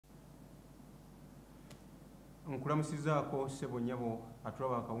nkulamusizaako ssebo nnyabo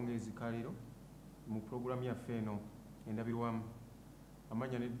atulaba akawungeezi kaleero mu pulogulaamu yaffe eno Endabirwaamu.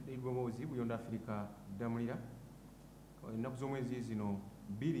 Amanya n'eddoboozi Buyonda Africa ddamulira. Ennaku z'omwezi zino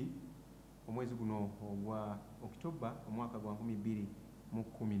 2 omwezi guno ogwa Oktoba omwaka gwa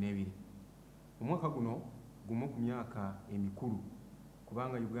 2012. Omwaka guno gumu ku myaka emikulu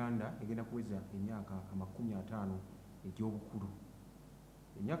kubanga Uganda egenda kuweza emyaka 50 egy'obukulu.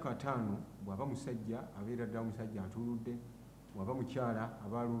 Emyaka 5 bw'aba musajja abeera ddala musajja atuludde, bw'aba mukyala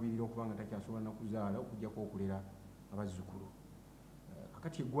aba aluubirira okubanga takyasobola na kuzaala okuggyako okulera abazzukulu.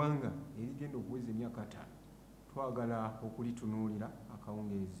 Kakati eggwanga erigenda okuweza emyaka 5 twagala okulitunuulira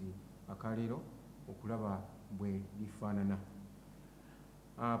akawungeezi akaleero okulaba bwe lifaanana.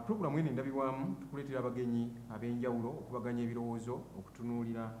 Pulogulaamu eno Endabirwaamu tukuleetera abagenyi ab'enjawulo okubaganya ebirowoozo,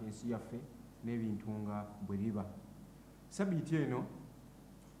 okutunuulira ensi yaffe n'ebintu nga bwe biba. Sabiiti eno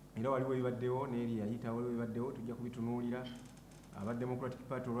era waliwo ebibaddewo n'eri yayitawo ebibaddewo tujja kubitunuulira. Aba Democratic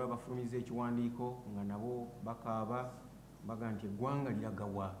Party olwa bafulumiza ekiwandiiko nga nabo bakaaba baga nti eggwanga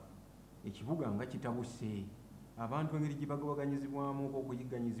liragawa, ekibuga nga kitabuse, abantu engeri gye bagabaganyizibwamu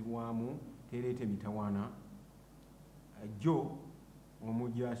okuyigganyizibwamu tereeta emitawaana. Jjo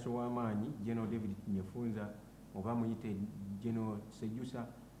omujjaso w'amaanyi General David Nyefunza oba muyite General Sejusa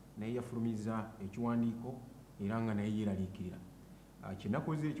naye yafulumiza ekiwandiiko era nga naye yeeraliikirira.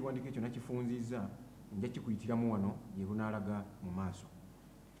 Kyenakoze ekiwandiiko ekyo nakifunzizza nja kikuyitiramu wano gye bunaalaga mu maaso.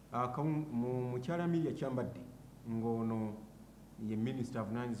 Mukyala Amelia Kyambadde ng'ono ye minisita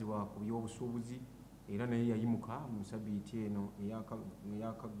avunaanyizibwa ku by'obusuubuzi era naye yayimuka mu sabiiti eno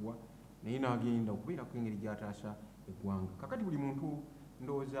eyakaggwa naye n'agenda okubeerako engeri gy'ataasa eggwanga. Kakati buli muntu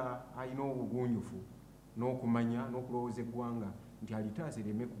ndowooza alina obugunjufu n'okumanya n'okulowooza eggwanga nti alitaasa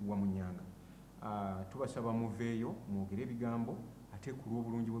ereme kugwa mu nnyanga. Tubasaba muveeyo mwogere ebigambo ate ku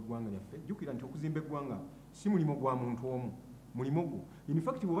lw'obulungi bw'eggwanga lyaffe. Jjukira nti okuzimba eggwanga si mulimo gwa muntu omu, mulimo gwo. In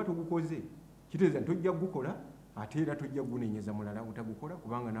fact bw'oba togukoze kitegeeza nti tojja gukola ate era tojja gunenyeza mulala butagukola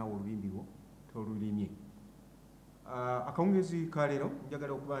kubanga naawe olubimbi lwo tolulimye. Akawungeezi kaleero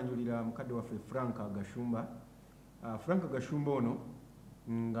njagala okubanjulira mukadde waffe Frank Gashumba. Frank Gashumba ono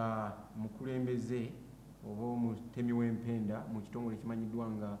nga mukulembeze oba omutemi w'empenda mu kitongole ekimanyiddwa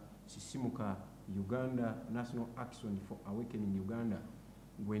nga Sisimuka Uganda National Action for Awakening Uganda.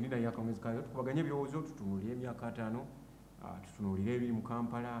 Gwendi naye akawungeezi kaleero tukubaganya ebirowoozo, tutunuulire emyaka 5, tutunuulire ebiri mu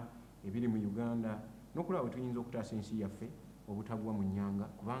Kampala, ebiri mu Uganda n'okulaba bwe tuyinza okutaasa ensi yaffe obutagwa mu nnyanga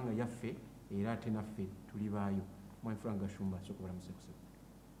kubanga yaffe era ate naffe tulibaayo. Mwami Frank Gashumba sooka balamusa kusebo.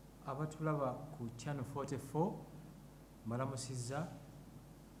 Abatulaba ku Channel 44 mbalamusizza,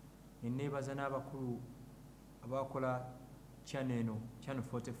 neneebaza n'abakulu abakola channel eno Channel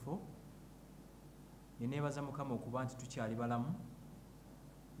 44. Neneebaza Mukama okuba nti tukyali balamu,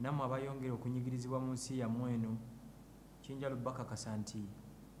 nammwe abayongera okunyigirizibwa mu nsi yammwe eno. Kinjala bakakasa nti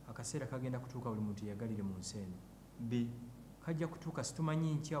akaseera kagenda kutuuka buli muntu yagalire mu nsi eno. Kajja kutuuka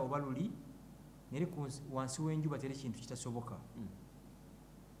situmanyi nkya oba luli naye wansi w'enjuba teri kintu kitasoboka.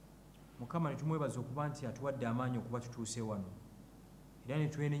 Mukama ne tumwebaza okuba nti atuwadde amaanyi okuba tutuuse wano era ne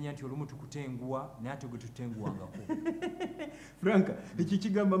twenenya nti olumu tukutenguwa naye ate gwe tutenguwangako. Frank, ekyo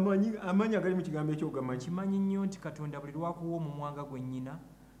kigamba amaanyi agali mu kigambo ekyo ogamba nti kimanyi nnyo nti Katonda buli lwakuwa omumwanga gwennyina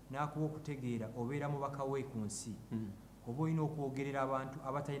n'akuwa okutegeera obeera mubaka we ku nsi. Oba olina okwogerera abantu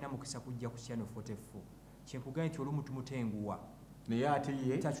abatalina mukisa kujja ku Channel 44. Kyenkugambye nti olumu tumutenguwa naye ate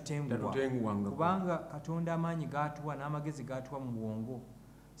ye tatutenguwanga kubanga Katonda amaanyi g'atuwa n'amagezi g'atuwa mu bwongo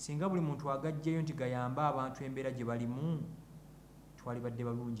singa buli muntu agajjayo nti gayamba abantu embeera gye balimu twalibadde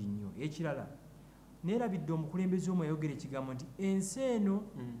balungi nnyo. Ekirala neerabidde omukulembeze omu yayogera ekigambo nti ensi eno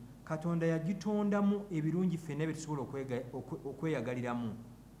Katonda yagitondamu ebirungi ffenna bye tusobola okweyagaliramu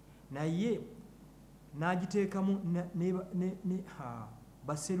naye n'agiteekamu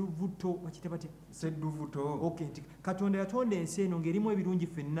baseruvuto bakite batya sedduvuto. Okay, nti Katonda yatonda ensi eno ng'erimu ebirungi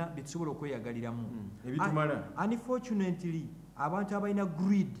ffenna bye tusobola okweyagaliramu ebitumala. Unfortunately abantu abalina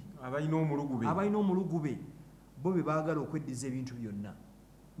greed, abalina omulugube bo be baagala okweddiza ebintu byonna.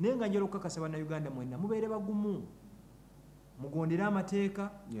 Naye nga njala okukakasa bannayuganda mwenna mubeere bagumu, mugondere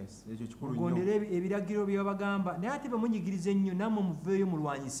amateeka, mugondere ebiragiro bye babagamba naye ate bamunyigiriza ennyo nammwe muveeyo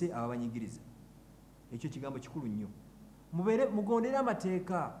mulwanyise ababanyigiriza. Ekyo kigambo kikulu nnyo. Mugondere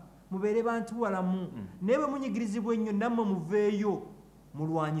amateeka, mubeere bantu balamu naye bwe munyigirizibwa ennyo nammwe muveeyo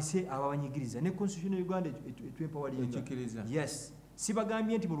mulwanyise ababanyigiriza. Ne Constitution ya Uganda etwempawalinga. Yes,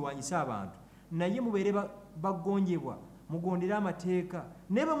 sibagambye nti mulwanyise abantu naye mubeere bagonjebwa, mugondere amateeka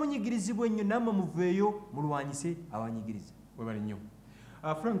naye bwe munyigirizibwa ennyo nammwe muveeyo mulwanyise ababanyigiriza. Webale nnyo.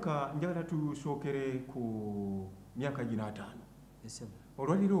 Frank, njagala tusookere ku myaka gino 5.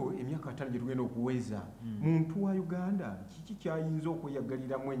 olwaliro emyaka 5 gye tugenda okuweza muntu wa Uganda kiki kyayinza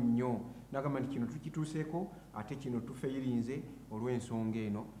okweyagaliramu ennyo n'agamba nti kino tukituuseeko ate kino tufeyirinze olw'ensonga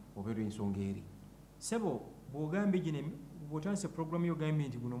eno oba olw'ensonga eri. Sebo bw'ogambye gino bw'otandise puroguramu y'ogambye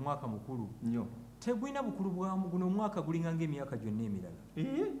nti guno omwaka mukulu nnyo tegulina bukulu bwamu. Guno omwaka gulinga ng'emyaka gyonna emirala.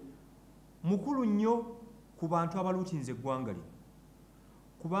 Mukulu nnyo ku bantu abaluutinze eggwanga lino,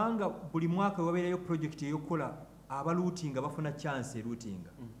 kubanga buli mwaka wabeerayo pulojekiti ey'okukola abaluutinga bafuna chance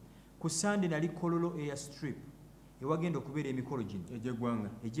eruutinga. Ku Sunday nali Kololo Air Strip ewagenda okubeera emikolo gino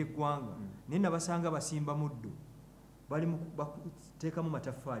egy'eggwanga naye nabasanga basimba muddo bali bateekamu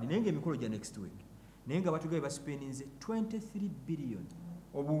mataffaali naye ng'emikolo gya next week naye nga batugabe baspeninze 23 billion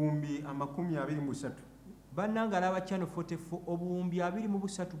obuwumbi 23 bannanga n'aba Channel 44 obuwumbi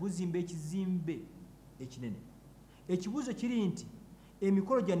 23 buzimba ekizimbe ekinene. Ekibuuzo kiri nti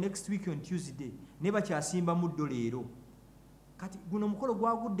emikolo gya next week on Tuesday ne bakyasimba muddo leero. Kati guno omukolo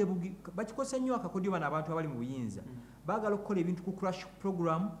gwagudde bakikosa nnyo akakodyo bano abantu abali mu buyinza baagala okukola ebintu ku crash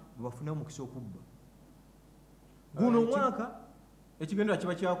program bwe omukisa okubba. Guno omwaka ekigendera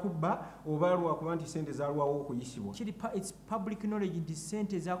kiba kyakubba oba lwakuba nti sente zaalwawo okuyisibwa. It's public knowledge nti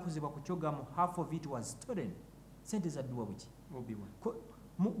sente zaakozebwa ku Kyogamu half of it was stolen. Sente zadduwa buki?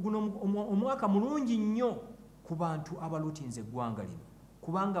 Guno omwaka mulungi nnyo ku bantu abaluutinze eggwanga lino,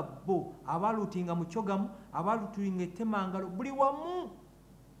 kubanga bo abaluutinga mu Kyogamu abaluutinga Temangalo buli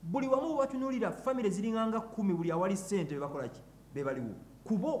wamu batunuulira famire ziringanga 10 buli awali sente bebakola ki bebaliwo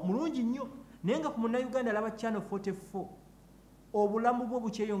kubo mulungi nnyo. Naye nga ku Munnayuganda alaba Channel 44 obulamu bwo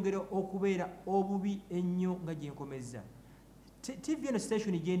bukyeyongera okubeera obubi ennyo nga gye nkomezza. TV eno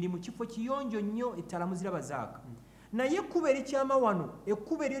station gye ndi mu kifo kiyonjo nnyo ettala muziraba zaaka naye ekkubo erikyama wano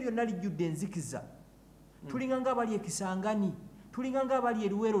ekkubo eryo lyonna lijjudde enzikiza. Tulinga ng'abali ekisangani, tulinga ng'abali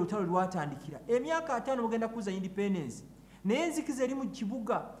eruweero olutalo lwatandikira emyaka 5 mugenda kuza independence naye enzikiza eri mu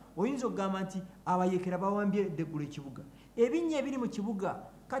kibuga. Oyinza okugamba nti abayeekera bawambye eddeggulo ekibuga, ebinnya ebiri mu kibuga.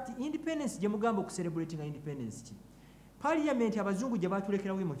 Kati independence gye mugamba okucelebratinga independence ki? Parliament abazungu gye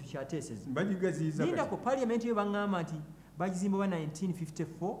batulekerawo mu tukyateeseza lindako parliament yo baŋŋamba nti bagizimba ba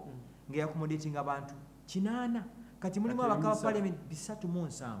 1954 ng'eyakomodating abantu 8. Kati mulimu abaka ba parliament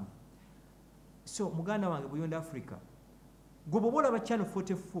 307. So muganda wange Buyonda Africa gwe bw'oba olaba Channel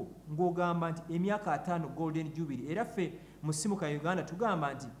 44 ng'ogamba nti emyaka 5 golden jubilee era ffe mu simuka Uganda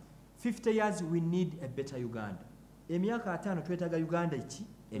tugamba nti 50 years we need a better Uganda. Emyaka 5 twetaaga Uganda ki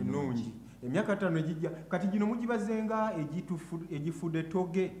ennungi. Emyaka 5 ejijja kati gino mugibazenga egifudde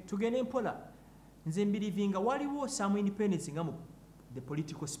tugende mpola. Nze mbirivinga waliwo some independence nga mu the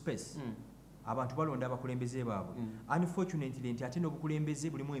political space abantu balonda abakulembeze baabwe. Unfortunately nti ate n'obukulembeze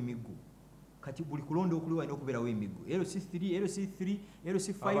bulimu emiggo. Kati buli kulonda okuliwa ina okubeerawo emiggo LC3 LC3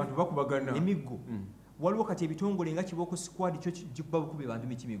 LC5 abantu bakubagana emiggo. Waliwo kati ebitongole nga Kiboko Squad kyo kikuba bukubi bantu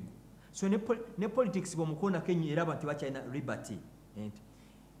mikimiggo. So ne politics bw'omukoona Kenya era abantu bakyalina liberty.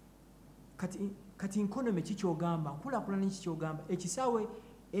 Kati nkono ki kyogamba nkulaakulana ki kyogamba ekisaawe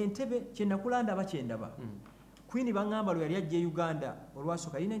Entebbe kyennakulanda bakyendaba. Queen bangamba lwe yali ajja Uganda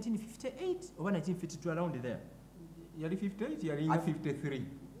olwasooka yali 1958 oba 1952 around there. Yali 58 yali 53.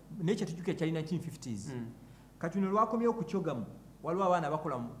 Naye tujjuke kyali 1950s. Kati no lwakomyewo ku Kyogamu waliwo abaana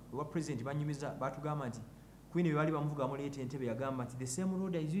bakola wa president banyumiza batugamba nti Queen bwe bali bamuvuga muleeta Entebbe yagamba nti the same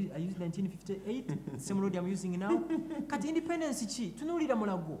road I used 1958 the same road I'm using now. Kati independence ki tunuulira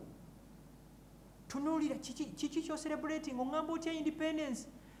mulago tunuulira kiki kyo celebrating ngamba otya independence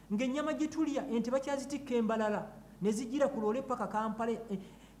ng'ennyama gye tulya ente bakyazitikka embalala ne zigira ku loole paka Kampala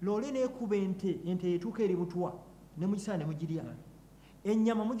loole n'ekuba ente yetuuka eri Butwa ne mugisala ne mugirya.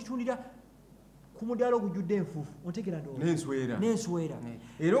 Ennyama mugitundira ku mudaala ogujjudde enfuufu ontegera n'enswera.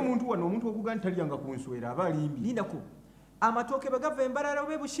 Era omuntu wano omuntu okugamba talyanga ku nswera aba alimbi. Lindako amatooke bagava embalala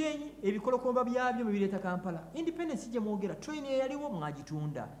oba Bushenyi ebikolokomba byabyo mubireeta Kampala. Independence gye mwogera train eyaliwo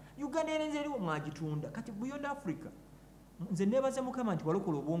mwagitunda, Uganda Airlines eriwo mwagitunda. Kati Buyonda Africa nze neebaza Mukama nti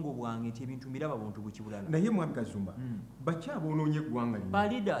walokola obwongo bwange nti ebintu mbiraba buntu bukibulala. Naye Mwami Gashumba bakyaba onoonye eggwanga lino. Ba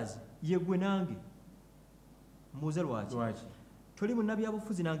leaders yegwe nange mbuuze lwaki toli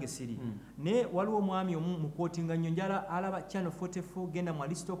munnabyabufuzi nange siri. Naye waliwo omwami omu mu kwotinga nnyo njala alaba Channel 44 genda mu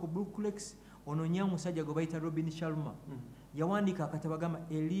Alistock Brooklex ononya omusajja gwe bayita Robin Sharma yawandiika akatabo agamba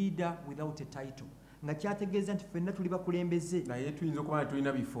a leader without a title nga kyategeeza nti ffenna tuli bakulembeze naye tuyinza okuba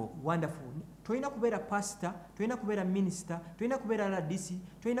tulina bifo. Wonderful. Tolina kubeera pastor, tolina kubeera minister, tolina kubeera RDC,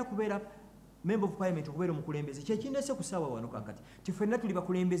 tolina kubeera member of parliament okubeera omukulembeze. Kyekindeese ku ssaawa wano kankati ti ffenna tuli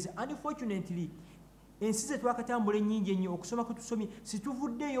bakulembeze. Unfortunately ensi ze twakatambula ennyingi ennyo okusoma kwe tusomye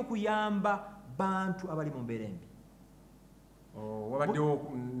situvuddeyo kuyamba bantu abali mu mbeera embi.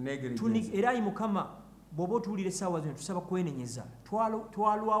 Wabaddewo negligence. Era ayi Mukama bw'oba otuwulira essaawa zino tusaba kwenenyeza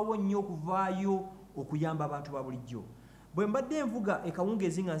twalwawo nnyo okuvaayo okuyamba abantu ba bulijjo. Bwe mbadde envuga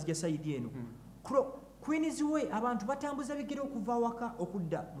ekawungeezi nga nzija sayidi eno Queens Way abantu batambuza bigere okuva awaka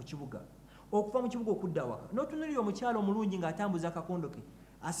okudda mu kibuga, okuva mu kibuga okudda awaka. N'otunuulira omukyalo omulungi ng'atambuza akakondo ke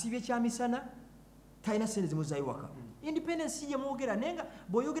asibye kyamisana talina ssente zimuzaayo waka. Independence gye mwogera naye nga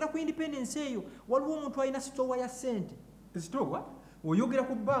bw'oyogera ku independence eyo waliwo omuntu alina sitoowa ya ssente. Sitoowa? Oyogera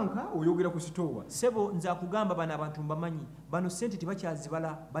ku banka, oyogera ku sitoowa. Sebo nze akugamba bano abantu mbamanyi, bano ssente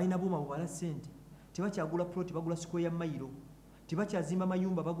tebakyazibala, balina buuma bubala ssente. Tebakyagula ploti bagula square ya mayiro. Tebakyazimba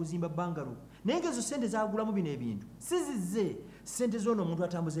mayumba baguzimba bangalo. Naye ng'ezo ssente zaagulamu bino ebintu si zizze. Ssente z'ono omuntu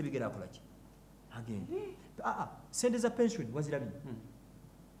atambuza ebigere akola ki? Agenda. Ssente za pension wazirabye.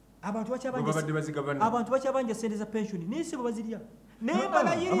 Abantu bakyabanja ssente za pension naye sebo bazirya. Naye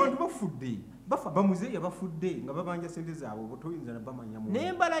balayiri abantu bafudde. Bamuzeeya bafudde nga babanja ssente zaabwe obutoyinza nabamanya mu.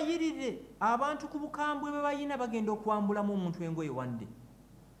 Naye balayirire abantu ku bukambwe bwe bayina bagenda okwambulamu omuntu engoye wande.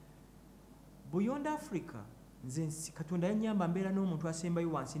 Buyonda Africa nze Katonda yannyamba mbeera n'omuntu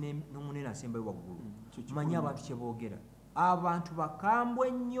asembayo wansi n'omunene asembayo waggulu. Manyi abantu kye boogera. Abantu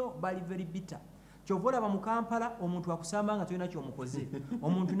bakambwe nnyo bali very bitter. Kyova olaba mu Kampala omuntu akusamba nga tolina ky'omukoze,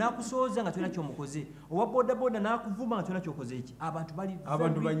 omuntu n'akusooza nga tolina ky'omukoze, owa bodaboda n'akuvuma nga tolina ky'okoze eki. Abantu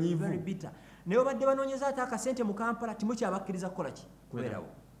bali very bitter. Naye obadde banoonyeza ate akasente mu Kampala timukyabakkiriza kukola ki? Kubeerawo.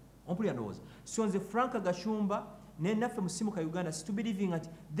 Ompulira ndowooza. So nze Frank Gashumba ne naffe mu simu ka Uganda to believing that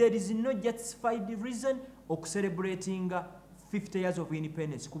there is no justified reason celebrating 50 years of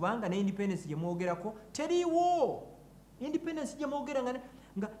independence. Kubanga ne independence gye mwogerako teriiwo. Independence gye mwogera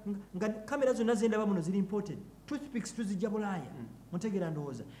nga kamera zonna zendaba muno ziri imported. Toothpicks tuzijja Bulaaya. Mutegeera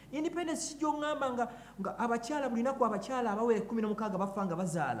ndowooza. Independence kijja oŋŋamba nga abakyala bulinaku abakyala abawere 16 bafa nga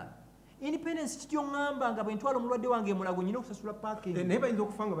bazaala. Independence kijja oŋŋamba nga bwe ntwala omulwadde wange emulago nyina okusasula parking. Naye bayinza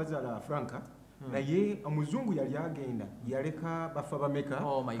okufa nga bazaala Franka. Naye omuzungu yali agenda yaleka bafa bameka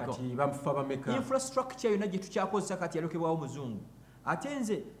kati bamufa bameka. Infrastructure yonna gye tukyakozesa kati yalekebwawo muzungu. Ate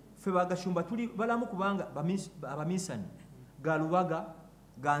nze ffe Bagashumba tuli balamu kubanga abaminsani ga Lubaga,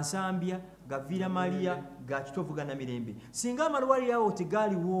 ga Nsambya, ga Vira Maria, ga Kitovu, ga Namirembe. Singa amalwaliro awo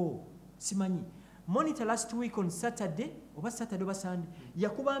tegaaliwo simanyi. Monitor last week on Saturday oba Sunday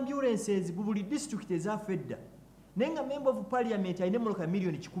yakuba ambulances buli district ezaffe edda. Naye nga member of parliament alina emmotoka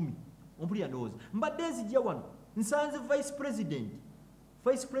milioni 10. Ompulira ndowooza. Mbadde nzijja wano nsanze vice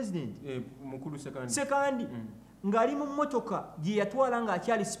president mukulu sekandi ng'ali mu mmotoka gye yatwala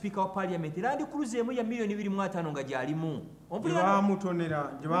ng'akyali speaker wa parliament. Land Cruiser emu ya milioni 2.5 nga gy'alimu.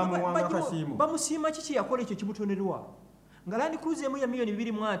 Bamutonera gye bamuwanga akasiimo. Bamusiima kiki yakola ekyo kimutonerwa? Nga Land Cruiser emu ya milioni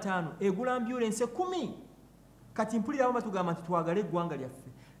 2.5 egula ambulance 10. Kati mpulira abo batugamba nti twagala eggwanga lyaffe.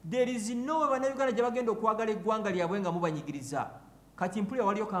 There is no way bannayuganda gye bagenda okwagala eggwanga lyabwe nga mubanyigiriza. Kati mpulira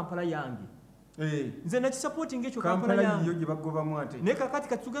waliyo Kampala yange. Nze nakisupporting ekyo Kampala yange. Yo gye bagobamu ate. Naye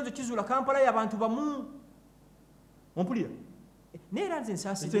kakati tugenze kizuula Kampala y'abantu bamu. Ompulira? Naye era nze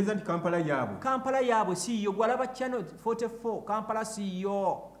nsaasi. Ekitegeeza nti Kampala yaabwe. Kampala yaabwe si yo gwalaba channel 44 Kampala si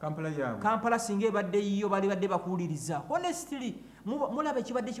yo. Kampala yaabwe. Kampala singa ebadde yo bali badde bakuwuliriza. Honestly mulaba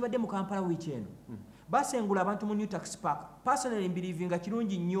ekibadde mu Kampala wiiki eno. Basengula abantu mu new tax park. Personally believing nga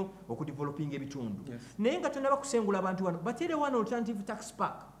kirungi nnyo okudeveloping ebitundu. Naye nga tonnaba kusengula abantu wano bateere wano alternative tax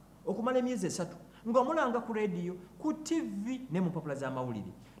park okumala emyezi 3 nga mulanga ku radio ku TV ne mu mpapula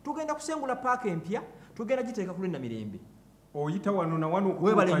z'amawulire. Tugenda kusengula park empya tugenda giteeka ku Namirembe. Oyita wano na wano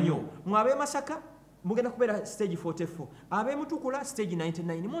webale nnyo. Mwabe Masaka mugenda kubeera stage 44. Abe Mutukula stage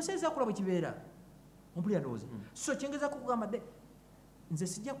 99. Munseeza kula bwe kibeera. Ompulira ndowooza. So kyengeza kugamba de nze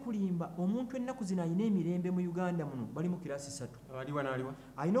sijja kulimba omuntu ennaku zino alina emirembe mu Uganda muno bali mu kirasi 3. Aliwa n'aliwa?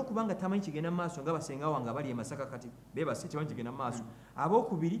 Alina okubanga tamanyi kigenda mu maaso nga basenga wange abali e Masaka kati beebase tebanyi kigenda mu maaso.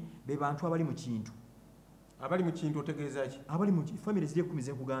 Abookubiri be bantu abali mu kintu. Abali mu kintu otegeeza ki? Abali mu family ziri 10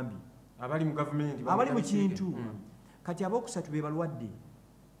 ze nkugambye. Abali mu government. Abali mu kintu. Kati abookusatu be balwadde.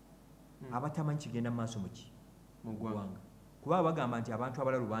 Abatamanyi kigenda mu maaso mu ggwanga. Kuba bagamba nti abantu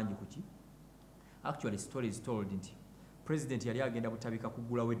abalalu bangi kuki? Actually story is told nti President yali agenda butabika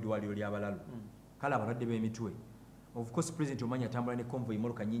kugulawo eddwaliro ly'abalalu. Kale abalwadde b'emitwe. Of course President omanya atambula ne convoy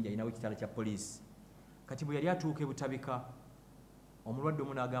moloka nnyingi alinawo ekitala kya poliisi. Kati bwe yali atuuka butabika omulwadde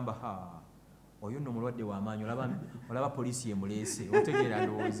omu n'agamba oyo nno mulwadde w'amaanyi olaba poliisi yemuleese. Otegeera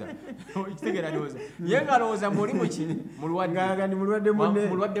ndowooza. Ye nga alowooza ng'oli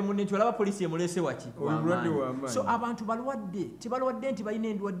mulwadde munne nti olaba poliisi yemuleese waki? So abantu balwadde tebalwadde nti balina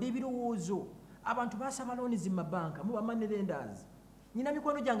endwadde ebirowoozo. Abantu basaba loans mu mabanka mu money lenders. Nyina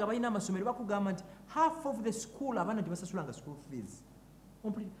mikwano gyange balina amasomero bakugamba nti half of the school abaana tebasasulanga school fees.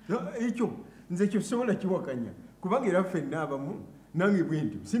 Ekyo nze ekyo sobola kiwakanya kubanga era ffenna abamu nange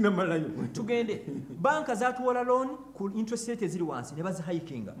bwentyo sinamalayo tugende banka zatuwola loan ku interest rate eziri wansi ne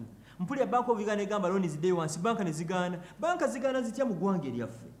bazihikinga mpulira Bank of Uganda egamba loan zidde wansi banka ne zigaana banka zigaana zitya mu ggwanga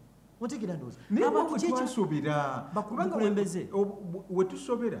eryaffe otegera ndoza abakusobera bakulembeze we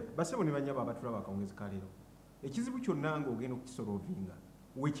tusobera basebo ne banyaba abatulaba akawungezi kalero ekizibu kyonna ng'ogenda okukisolovinga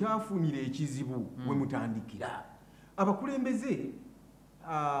we kyafunira ekizibu we mutandikira abakulembeze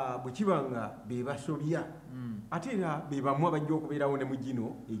bwe kibanga be basobya ate era be bamu abajja okubeerawo ne mu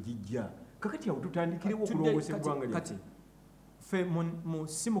gino egijja kakati awo tutandikirewo okulongoosa eggwanga lyaffe ffe mu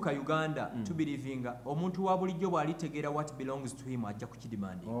simuka Uganda tubirivinga omuntu wa bulijjo bw'alitegeera what belongs to him ajja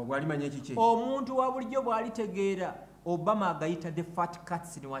kukidimandi bw'alimanya ekiki omuntu wa bulijjo bw'alitegeera Obama agayita the fat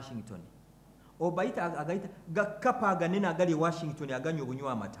cats in Washington obayita agayita gakapa aganene agali Washington aganywa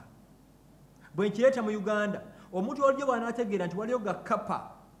obunywa amata bwe nkireeta mu Uganda omuntu wa bulijjo bw'anaategeera nti waliyo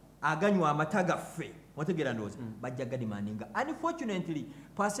gakapa aganywa amata gaffe wategeera ndowooza bajja gadimandinga unfortunately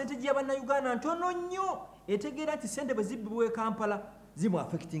percentage y'abannayuganda ntono nnyo etegeera nti sente bwe zibbibwa e Kampala zimu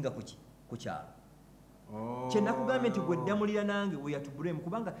affectinga ku kyalo kye nakugambye nti gwe ddamulira nange we yatublame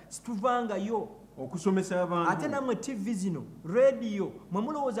kubanga situvangayo okusomesa abantu ate nammwe TV zino radio mwe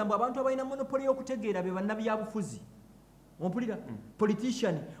mulowooza mbu abantu abalina monopoli y'okutegeera be bannabyabufuzi ompulira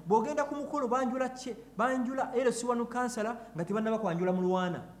politician bw'ogenda ku mukolo banjula LC1 kansala nga tebannaba kwanjula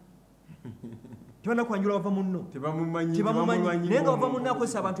mulwana tebana kwanjula bava munno tebamumanyi naye nga bava munno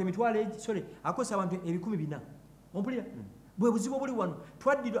akozesa abantu emitwalo akozesa abantu 400 ompulira bwe buzibu obuli wano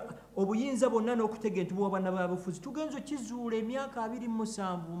twaddira obuyinza bwonna n'okutegeera nti bw'abaana b'abafuzi tugenza okizuula emyaka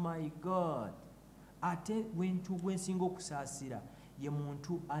 27 my god ate gwensinga okusaasira ye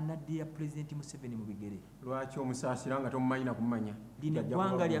muntu anaddira President Museveni mu bigere lwaki omusaasira nga tomumanyi na kumanya lino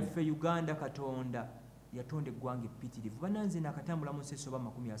eggwanga lyaffe Uganda Katonda yatonda eggwanga eppitirivu bananze nakatambula mu nsi esoba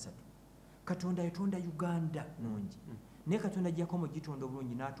 30 Katonda yatonda Uganda nungi naye Katonda gyakomo gitonda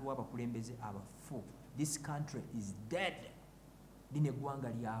obulungi n'atuwa abakulembeze abafu this country is dead lino eggwanga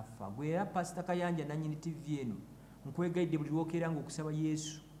lyafa gwe era Pastor Kayanja nanyini TV eno nkwegaidde buli lwokeera ng'okusaba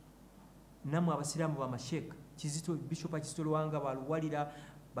Yesu namwe abasiraamu b'amasheka Kizito Bishop Kizito Lwanga baluwalira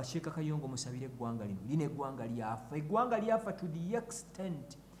basheka Kayongo musabire eggwanga lino eggwanga lyafa to the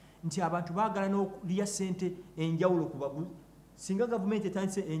extent nti abantu baagala n'okulya ssente enjawulo ku bagu singa gavumenti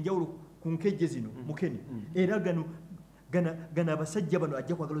etandise enjawulo ku nkejje zino mukene era gana abasajja bano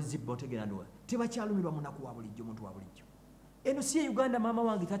ajja kwagala ozibba otegeera ndowa tebakyalumirwa munaku wa bulijjo muntu wa bulijjo eno si ye Uganda maama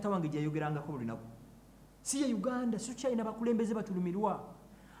wange taata wange gyayogerangako buli lunaku si ye Uganda si China bakulembeze batulumirwa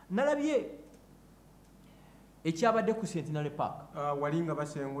nalabye ekyabadde ku Centenary Park wali nga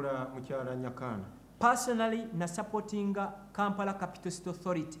basengula mukyala Nyakana personally na supportinga Kampala Capital City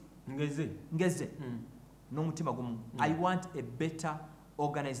Authority ngeze n'omutima gumu I want a better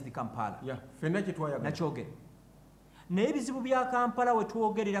organized Kampala fenna kye twayagala nakyogera naye ebizibu bya Kampala we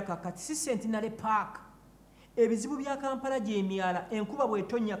twogerera kakati si Centenary Park ebizibu bya Kampala gy'emyala enkuba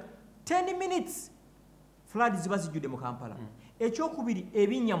bw'etonya 10 minutes flood ziba zijjudde mu Kampala ekyokubiri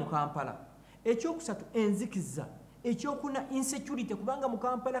ebinnya mu Kampala ekyokusatu enzikiza ekyokuna insecurity kubanga mu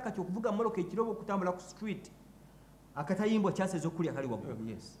Kampala kati okuvuga moloka ekirobo okutambula ku street akatayimbwa kyaseza okulya kali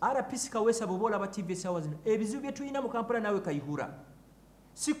waggulu RPC Kawesa bobola ba TV sawa zino ebizibu bye tulina mu Kampala nawe kayihura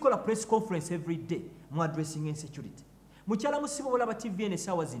sikola press conference every day mu addressing insecurity mukyala musibo bola ba TV ne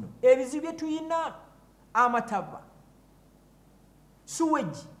sawa zino ebizibu bye tulina amataba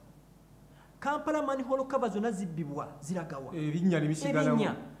sewage Kampala manhole cover zona zibbibwa ziragawa ebinnya bisigalamu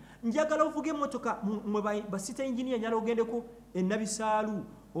njagala ovuge emmotoka mwe basita engineer nyala ogendeko ennabisaalu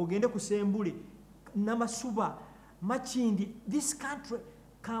ogende ku Sembule Namasuba Machindi this country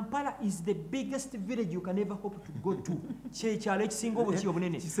Kampala is the biggest village you can ever hope to go to kyalo ekisinga obukyo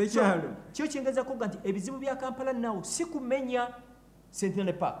obunene kyo kyengeza ko nti ebizibu bya Kampala nawo si kumenya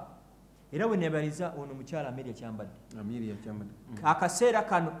Centenary Park era we nebaliza ono mukyala Amelia Kyambadde akaseera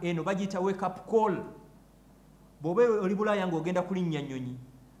kano eno bagiyita wake up call bobe oli Bulaya ng'ogenda kulinnya nnyonyi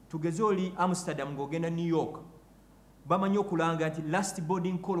tugeze oli Amsterdam ng'ogenda New York bamanyi okulanga nti last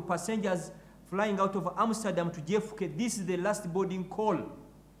boarding call passengers flying out of Amsterdam to JFK this is the last boarding call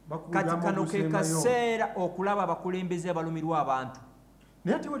kati kano ke kaseera okulaba abakulembeze abalumirwa abantu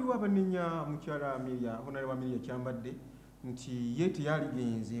naye ate waliwo abanenya mukyala Amelia Kyambadde nti ye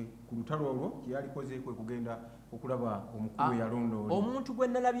teyaligenze ku lutalo olwo kyeyalikoze kwe kugenda okulaba omukulu yalondoola omuntu gwe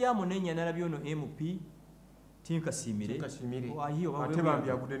nalabyamu nenya nalabye ono MP Tinkasimire ate bambi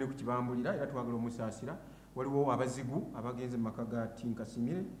agudde ne ku kibambulira era twagala omusaasira waliwo abazigu abagenze mu maka ga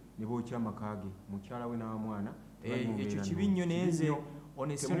Tinkasimire ne bookya amakage mukyala we n'amwana ekyo kibi nnyo neze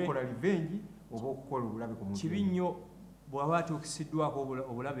temukola revenge oba okukola obulabe ku muntu kibi nnyo bw'aba atuukisiddwako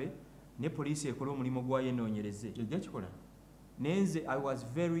obulabe ne poliisi ekola omulimu gwayo enoonyereze ejja kikola nenze I was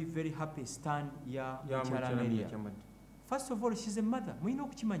very happy stand ya Amelia. First of all, she's a mother. Muyina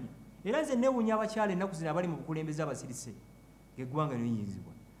okukimanya. Era nze newunya abakyala ennaku zino abali mu bukulembeze abasirise ng'eggwanga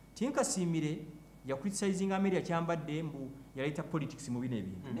lyonyinzibwa. Tinkasiimire yakriticizinga Amelia kyambadde mbu yaleeta politics mu bino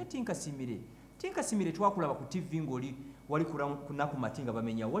ebintu. Ne Tinkasiimire twakulaba ku TV ng'oli wali kunaku mati nga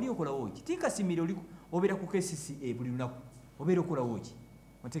bamenya wali okolawo ki. Tinkasiimire oli obeera ku KCCA buli lunaku obeera okolawo ki.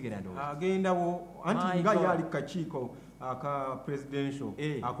 Otegeera ndowooza. Agendawo anti nga yali kakiiko aka presidential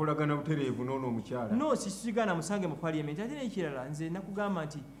akolagana butereevu n'ono omukyala. No, sisigana musange mu parliament ate n'ekirala nze nakugamba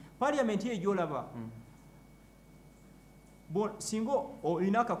nti parliament eyo gy'olaba singa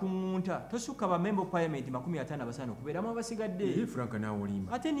olina akakuŋŋunta tosukka ba member of parliament 55 okubeeramu abasigadde. Frank naawe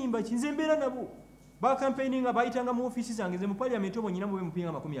olimba. Ate nimba ki nze mbeera nabo bakampaininga bayitanga mu ofiisi zange nze mu parliament omwo nyina mube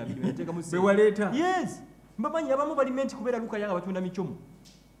mupinga 20 neteeka mu bewaleeta. Yes, mbamanyi abamu balimenti kubeera luka yanga batunda micomo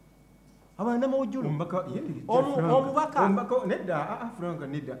abaana mawujjulu omubaka nedda Frank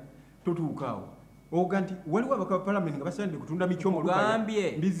nedda totuukaawo oga nti waliwo abaka parliament nga basande kutunda micomo lukaya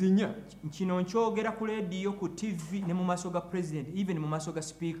mbizinya. Kino nkyogera ku radio ku TV ne mu maaso ga president even mu maaso ga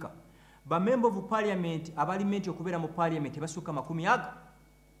speaker ba member of parliament abalimenti okubeera mu parliament basukka 10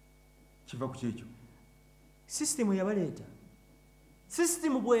 kiva ku kyekyo system yabaleeta.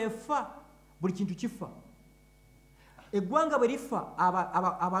 System bwefa buli kintu kifa. Eggwanga bwe lifa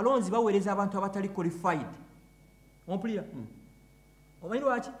abalonzi baweereza abantu abatali qualified. Ompulira? Omanyi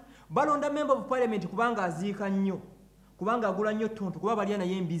lwaki? Balonda member of parliament kubanga aziika nnyo, kubanga agula nnyo ttonto, kuba balya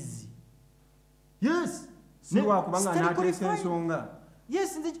naye embizzi. Yes! Siwa kubanga anateesa ensonga.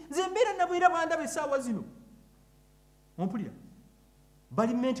 Yes, nze mbeera nabwera bandabe essaawa zino. Ompulira?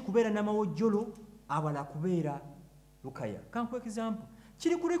 Balimenti kubeera n'amawojjolo, abala kubeera lukaya. Kanku example.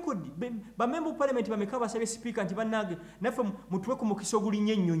 Kiri ku record ba member of parliament bameka basabye speaker nti bannange naffe mutwe ku mukisa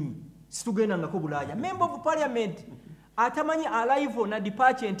ogulinnya ennyonyi situgenda ngako bulaaya. Member of parliament atamanyi arrival na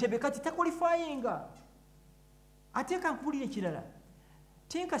departure Entebbe kati taqualifyinga. Ate kankubulira ekirala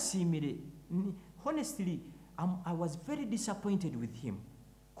tinkasiimire honestly I was very disappointed with him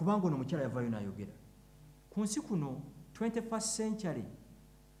kubanga ono mukyala yavaayo n'ayogera ku nsi kuno 21st century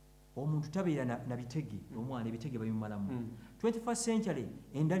omuntu tabeera na bitege omwana ebitege babimalamu 21st century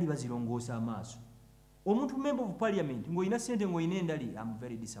endali bazirongoosa amaaso omuntu member of parliament ng'olina ssente ng'olina endali I'm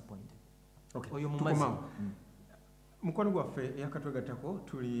very disappointed. Oyo mumazi mukwano gwaffe eyakatwegattako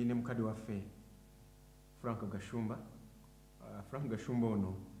tuli ne mukadde waffe Frank Gashumba. Frank Gashumba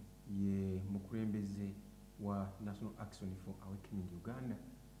ono ye mukulembeze wa National Action for Awakening Uganda,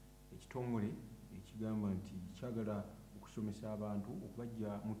 ekitongole ekigamba nti kyagala okusomesa abantu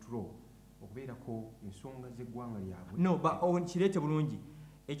okubajja mu tulo okubeerako ensonga z'eggwanga lyabwe. No, kireete bulungi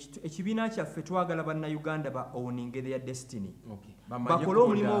ekibiina kyaffe twagala bannayuganda ba owning their destiny. Bakole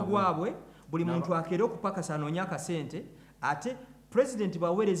omulimu ogwabwe buli muntu akeera okupakasa anoonya akasente ate president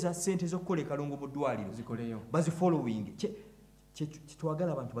baweereza ssente z'okukola ekalungu mu ddwaliro bazifollowing.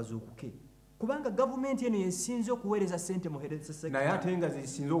 Kitwagala abantu bazuukuke kubanga gavumenti eno yesinze okuweereza ssente mu health sector naye ate nga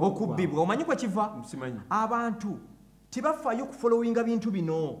zisinze okubbibwa. Omanyi kwe kiva? Abantu tebafaayo okufollowinga bintu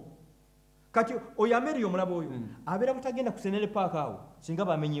bino. Kati oyo Amelia omulaba oyo abeera butagenda ku Senere Park awo singa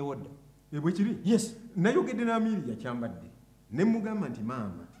bamenyeewo dda. Bwe kiri? Yes. Nayogedde na Amelia kyambadde ne mugamba nti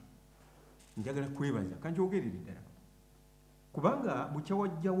maama njagala kwebaza kanjogerere ddala kubanga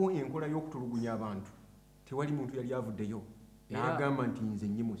bukyawajjawo enkola y'okutulugunya abantu tewali muntu yali avuddeyo n'agamba nti nze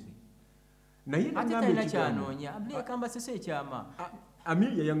nnyimuse. Naye talina kyanoonya abulekamba sese ekyama.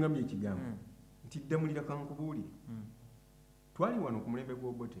 Amelia yangambye ekigambo nti ddamulira kankubuulire twali wano ku mulembe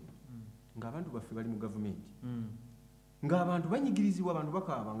gw'Obote ng'abantu baffe bali mu gavumenti ng'abantu banyigirizibwa abantu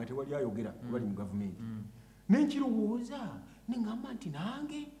bakaaba nga tewali ayogera bali mu gavumenti nenkirowooza neŋŋamba nti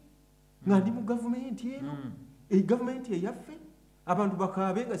nange nga ndi mu gavumenti eno gavumenti eyaffe abantu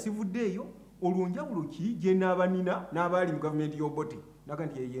bakaabe nga sivuddeeyo olwo njawulo ki gye n'abanina n'abaali mu gavumenti y'Obote naga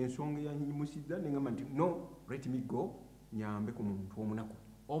nti eyo ensonga eyanyimusizza neŋŋamba nti no let me go nyambe ku muntu omunaku.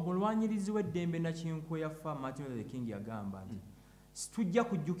 Omulwanyirizi w'eddembe Nakinkwe yafa Martin Luther King yagamba nti situjja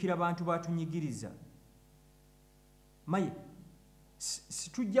kujjukira abantu batunyigiriza maye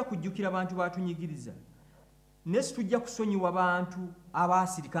situjja kujjukira abantu batunyigiriza ne situjja kusonyiwa bantu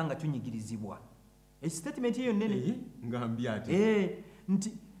abaasirika nga tunyigirizibwa. Statement eyo nnene ngambye ate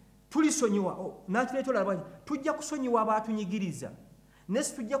nti tulisonyiwa nakireeta olaba tujja kusonyiwa abatunyigiriza ne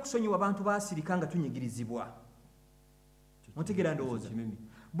situjja kusonyiwa abantu baasirika nga tunyigirizibwa. Mutegeera ndowooza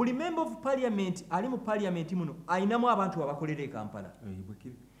buli member of parliament ali mu parliament muno ayinamu abantu abakolera e Kampala.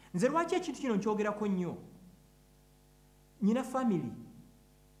 Nze lwaki ekintu kino nkyogerako nnyo nyina family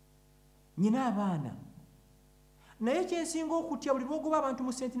nyina abaana naye kyensinga okutya buli lwogoba abantu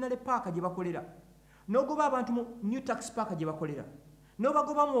mu Centenary Park gye bakolera n'ogoba abantu mu new tax package gye bakolera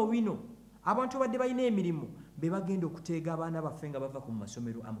n'obagobamu owino abantu badde balina emirimu be bagenda okuteega abaana baffe nga bava ku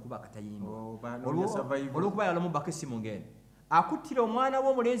masomero amukuba akatayimba olw'okuba yalamu bakesimu ngeno akuttira omwana we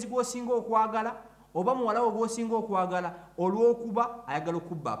omulenzi gw'osinga okwagala oba muwala we gw'osinga okwagala olw'okuba ayagala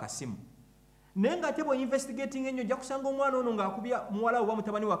okubba akasimu naye ng'ate bw'oinvestigating ennyo ojja kusanga omwana ono ng'akubya muwala we oba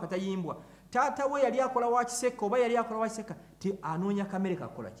mutabani we akatayimbwa taata we yali akola wa kiseka oba yali akola wa kiseka ti anoonya kamere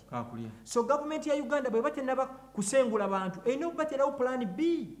kakola ki so gavumenti ya Uganda bwe batennaba kusengula bantu erina okubaterawo plan B.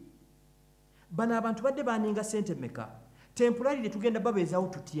 Bano abantu badde baninga ssente mmeka temporarily tugenda babeezaawo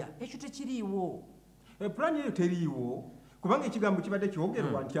tutya ekyo tekiriiwo plan eyo teriiwo kubanga ekigambo kibadde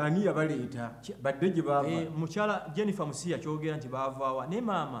kyogerwa nti ani yabaleeta badde gye baava mukyala Jennifer Musiya kyogera nti baavaawa naye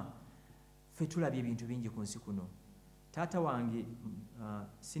maama ffe tulabye ebintu bingi ku nsi kuno taata wange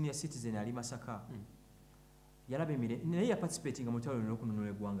senior citizen ali Masaka yalaba emire naye yaparticipatinga mu lutalo n'okununula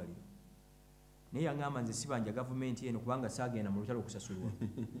eggwanga lino naye yaŋŋamba nze sibanja gavumenti eno kubanga saagenda mu lutalo okusasulwa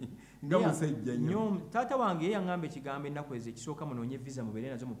nga musajja nnyo taata wange ye yaŋŋamba ekigambo ennaku ezo ekisooka munoonye visa mubeere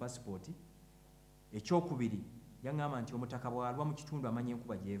nazo mu passport ekyokubiri yaŋŋamba nti omutaka bw'alwa mu kitundu amanya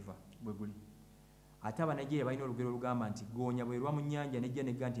enkuba gy'eva bwe guli ate Abanigeria balina olugero olugamba nti goonya bw'erwa mu nnyanja nejja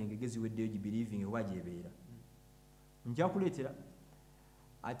negga nti engege ziweddeyo gibelieving oba gyebeera nja kuleetera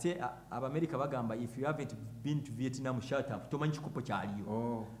ate Abamerika bagamba if you haven't been to Vietnam shut up tomanyi kikopo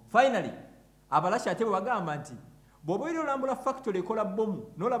kyaliyo finally abalashi ate bwe bagamba nti bw'obeera olambula factory ekola bomu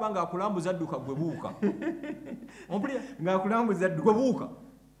n'olaba ng'akulambuza adduka gwe buuka ompulira ng'akulambuza adduka gwe buuka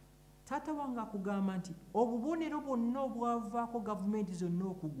taata wange akugamba nti obubonero bwonna obwavaako gavumenti zonna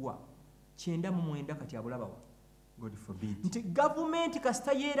okugwa 99 kati abulabawa God forbid nti gavumenti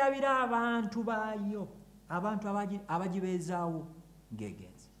kasita yeerabira abantu baayo abantu abagibeezaawo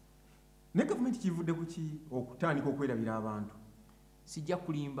ng'egenzi ne gavumenti kivudde ku ki okutandika okwerabira abantu sijja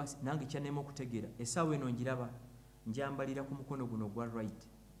kulimba nange kyanema okutegeera essaawa eno ngiraba njambalira ku mukono guno ogwa right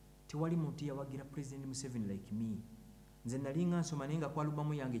tewali muntu yawagira President Museveni like me nze nali nga nsoma naye nga ku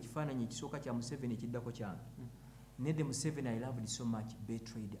alubamu yange ekifaananyi ekisooka kya Museveni ekiddako kyange Nede Museveni I loved so much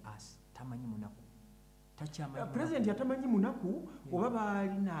betrayed us tamanyi munaku takyama President yatamanyi munaku oba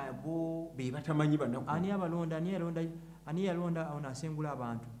baali nabo be batamanyi banaku ani yalonda ono asengula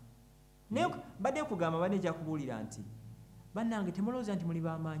abantu naye badde kugamba banejja kubuulira nti bannange temulowooza nti muli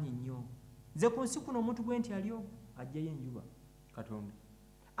b'amaanyi nnyo nze ku nsi kuno omuntu gwe nti aliwo ajjayo enjuba Katonda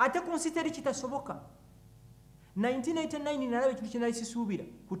ate ku nsi teri kitasoboka 1989 nalaba ekintu kye nali sisuubira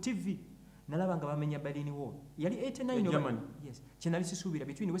ku TV nalaba nga bamenya Berlin Wall yali 89 yes kye nali sisuubira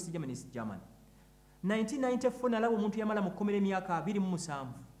between West Germany and Germany 1994 nalaba omuntu yamala mu kkomera emyaka 27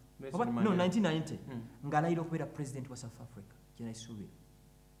 no 1990 ng'alayira okubeera president wa South Africa kye nali sisuubira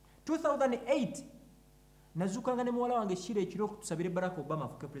 2008 nazukanga ne muwala wange Shira ekiro tusabire Barack Obama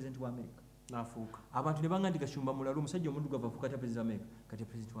afuuke president wa America n'afuuka abantu ne banga ndi Gashumba mulalo omusajja omuddugavu afuuka ata president wa America kati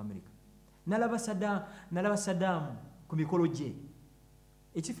president wa America nalaba Saddam ku mikolo gye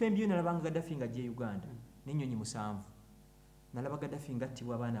ekifo embiyo nalabanga Gaddafi nga gye Uganda n'ennyonyi 7 nalaba Gaddafi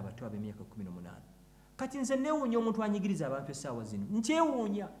ngattibwa abaana abato ab'emyaka 18 kati nze neewuunya omuntu anyigiriza abantu essaawa zino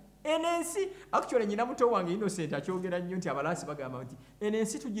nkyewuunya enensi actually nyina muto wange Innocent akyogera nnyo nti abalaasi bagamba nti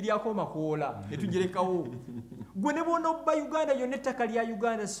enensi tugiryako makoola ne tugirekawo gwe ne bwona obba Uganda yonna ettaka lya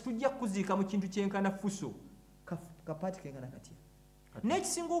Uganda situjja kuziika mu kintu kyenkana fuso kapaati kenkana katya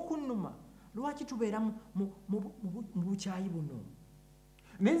n'ekisinga okunnuma lwaki tubeera mu bukyayi buno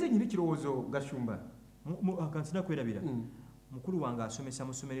nenze nyina ekirowoozo Gashumba kansina kwerabira mukulu wange asomesa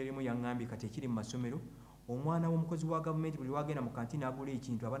mu ssomero erimu yaŋŋambye kati ekiri mu masomero omwana w'omukozi wa gavumenti buli wagenda mu kantiini agula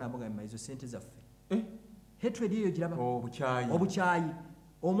ekintu abaana abagamba ezo ssente zaffe hatred eyo giraba obukyayi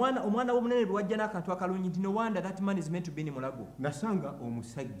omwana w'omunene bwe wajja n'akantu akalungi nti no wonder that man is meant to be in mulago nasanga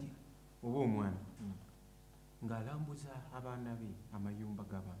omusajja oba omwana ng'alambuza abaana be amayumba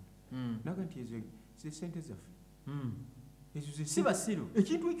g'abantu naga nti ezo ssente zaffe si basiru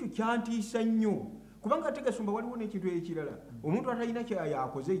ekintu ekyo kyantiisa nnyo kubanga ate Gashumba waliwo n'ekintu ekirala omuntu atalina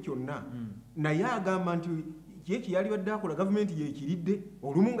kyayakoze kyonna naye agamba nti kyeki yali badde akola gavumenti yekiridde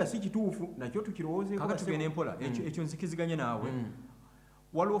olumu nga si kituufu nakyo tukirowoozeeko kaka tugenda empola ekyo nzikiziganye naawe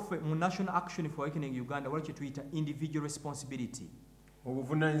waliwo mu National Action for Awakening Uganda waliwo kye tuyita individual responsibility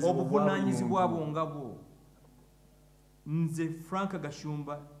obuvunaanyizibwa bwongabwo nze Frank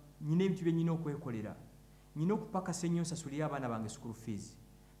Gashumba nyina ebintu bye nyina okwekolera nyina okupakasa ennyo nsasulire abaana bange school fees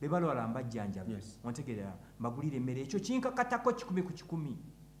be balwala mbajjanjaba ontegeerera mbagulire emmere ekyo kinkakatako 100 ku 100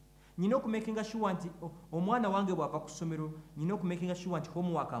 nyina okumakinga sure nti omwana wange bw'ava ku ssomero nyina okumakinga sure nti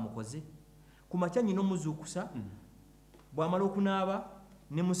homework amukoze ku makya nyina omuzuukusa bw'amala okunaaba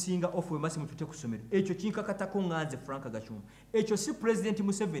ne musinga ofu bwe masi mutute ku ssomero ekyo kinkakatako nganze Frank Gashumba ekyo si President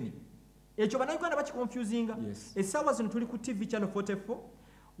Museveni ekyo bannayuganda bakikonfusinga. Essaawa zino tuli ku TV channel 44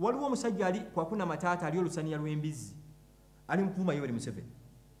 waliwo omusajja ali kwakuna mataata ali olusaniya lw'embizzi ali mukuuma Yoweri Museveni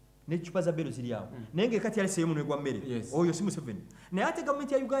n'eccupa za bero ziri awo naye ng'ekati aliseeyo munwe gwa mmere oyo si Museveni. Naye ate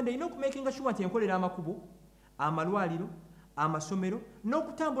gavumenti ya Uganda erina okumakinga sure nti enkolera amakubo amalwaliro amasomero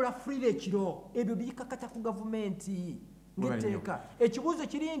n'okutambula freely ekiro ebyo bikakata ku gavumenti ng'etteeka. Ekibuuzo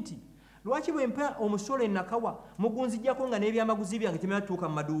kiri nti lwaki bwe mpa omusolo ennakawa mugunzijjako nga n'ebyamaguzi byange tematuuka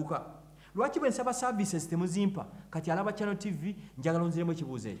mu maduuka? Lwaki bwe nsaba services temuzimpa? Kati alaba Channel TV njagala onziremu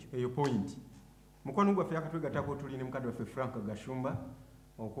ekibuuzo ekyo. Eyo point. Mukwano gwaffe yakatwegattako tuli ne mukadde waffe Frank Gashumba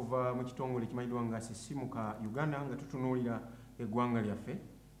okuva mu kitongole kimanyiddwa nga sisimuka Uganda nga tutunuulira eggwanga lyaffe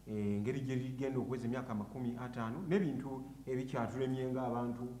engeri gye ligenda okuweza emyaka 50 n'ebintu ebikyatulemye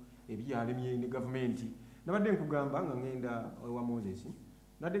ng'abantu ebyalemye ne gavumenti. Nabadde nkugamba nga ngenda ewa Moses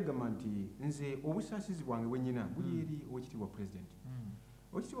nadde gamba nti nze obusaasizi bwange bwennyina buli eri owekitiibwa pulezidenti.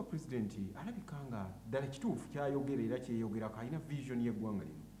 Owekitiibwa pulezidenti alabika nga ddala kituufu kyayogera era kyeyogerako alina vision y'eggwanga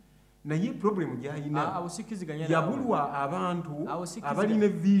lino. Naye problemu gy'alina yabulwa abantu abalina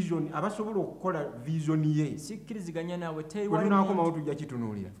vision abasobola okukola vision ye. Sikkiriziganya naawe tewalinaakomawo tujja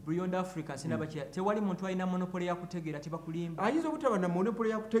kitunuulira. Beyond Africa sinabakira tewali muntu alina monopole ya kutegeera tebakulimba. Ayinza obutaba na monopole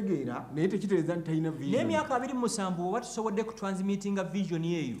ya kutegeera naye tekitegeeza nti talina vision. N'emyaka 27 bw'oba tusobodde kutransmittinga vision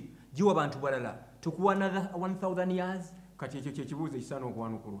yeeyo giwa bantu balala tukuwa another 1000 years. Kati ekyo kye kibuuzo ekisaana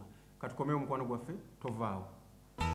okuwanukulwa. Katukomewo mukwano gwaffe tovaawo.